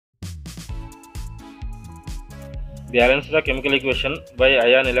Balance the chemical equation by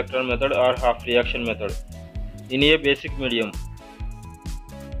ion electron method or half reaction method in a basic medium.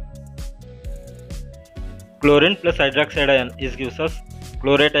 Chlorine plus hydroxide ion is gives us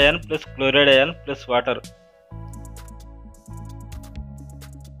chlorate ion plus chloride ion plus water.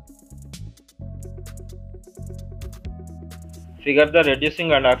 Figure the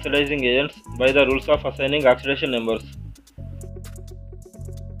reducing and oxidizing agents by the rules of assigning oxidation numbers.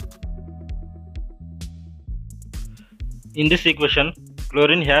 In this equation,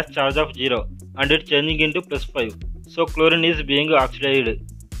 chlorine has charge of 0 and it changing into plus 5. So chlorine is being oxidized.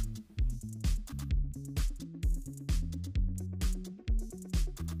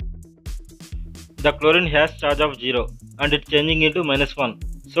 The chlorine has charge of 0 and it changing into minus 1.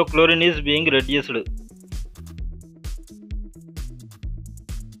 So chlorine is being reduced.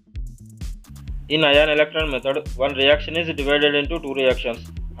 In ion electron method, one reaction is divided into two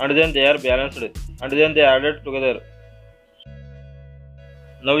reactions and then they are balanced and then they are added together.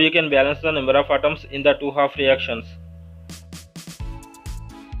 Now you can balance the number of atoms in the two half reactions.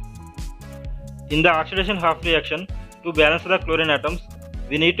 In the oxidation half reaction, to balance the chlorine atoms,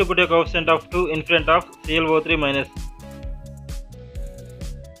 we need to put a coefficient of 2 in front of Cl2+OH minus.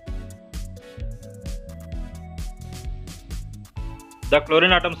 The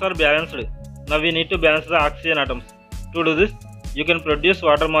chlorine atoms are balanced. Now we need to balance the oxygen atoms. To do this, you can produce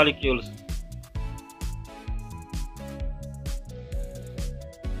water molecules.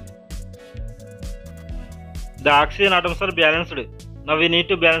 The oxygen atoms are balanced. Now we need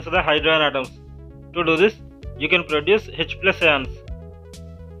to balance the hydrogen atoms. To do this, you can produce H+ ions.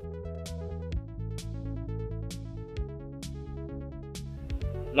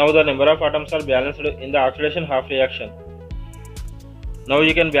 Now the number of atoms are balanced in the oxidation half reaction. Now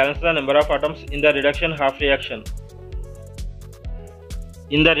you can balance the number of atoms in the reduction half reaction.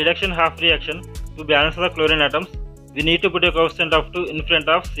 In the reduction half reaction, to balance the chlorine atoms, we need to put a coefficient of 2 in front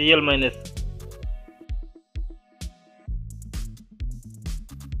of Cl-.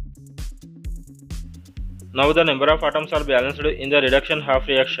 Now the number of atoms are balanced in the reduction half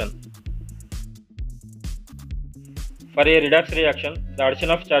reaction. For a redox reaction, the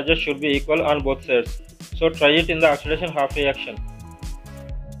addition of charges should be equal on both sides. So try it in the oxidation half reaction.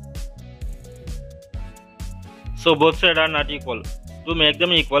 So both sides are not equal. To make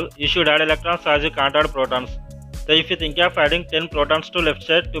them equal, you should add electrons as you can't add protons. So if you think of adding 10 protons to left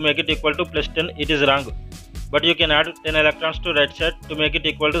side to make it equal to plus 10, it is wrong. But you can add 10 electrons to right side to make it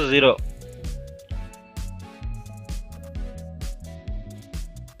equal to 0.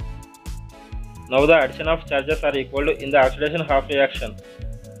 Now the addition of charges are equal in the oxidation half reaction.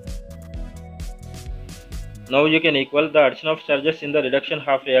 Now you can equal the addition of charges in the reduction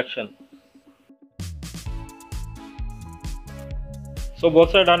half reaction. So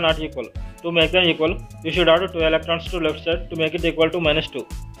both sides are not equal. To make them equal, you should add 2 electrons to left side to make it equal to minus 2.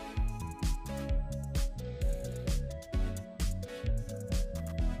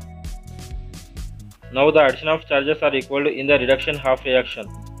 Now the addition of charges are equal in the reduction half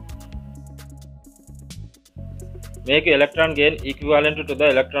reaction. Make electron gain equivalent to the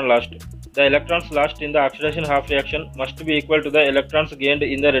electron lost. The electrons lost in the oxidation half reaction must be equal to the electrons gained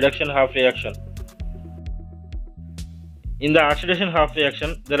in the reduction half reaction. In the oxidation half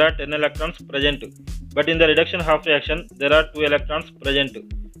reaction, there are 10 electrons present, but in the reduction half reaction, there are 2 electrons present.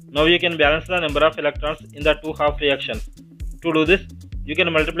 Now you can balance the number of electrons in the two half reactions. To do this, you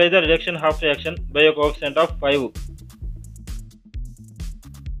can multiply the reduction half reaction by a coefficient of 5.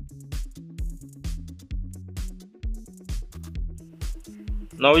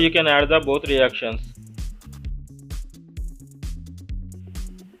 Now you can add the both reactions.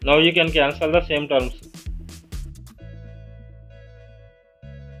 Now you can cancel the same terms.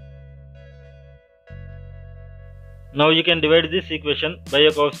 Now you can divide this equation by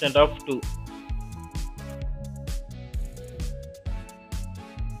a coefficient of 2.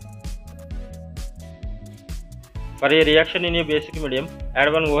 For a reaction in a basic medium,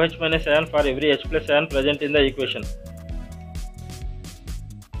 add one OH- ion for every H+ ion present in the equation.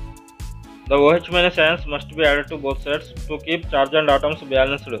 The OH- ions must be added to both sides to keep charge and atoms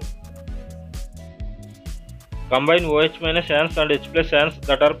balanced. Combine OH- ions and H+ ions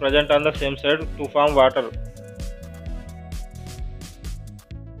that are present on the same side to form water.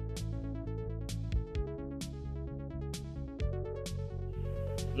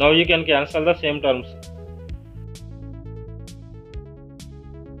 Now you can cancel the same terms.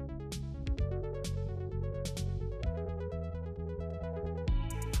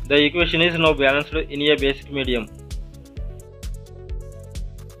 The equation is now balanced in a basic medium.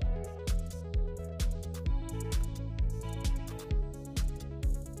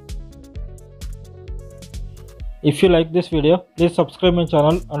 If you like this video, please subscribe my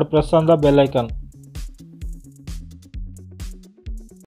channel and press on the bell icon.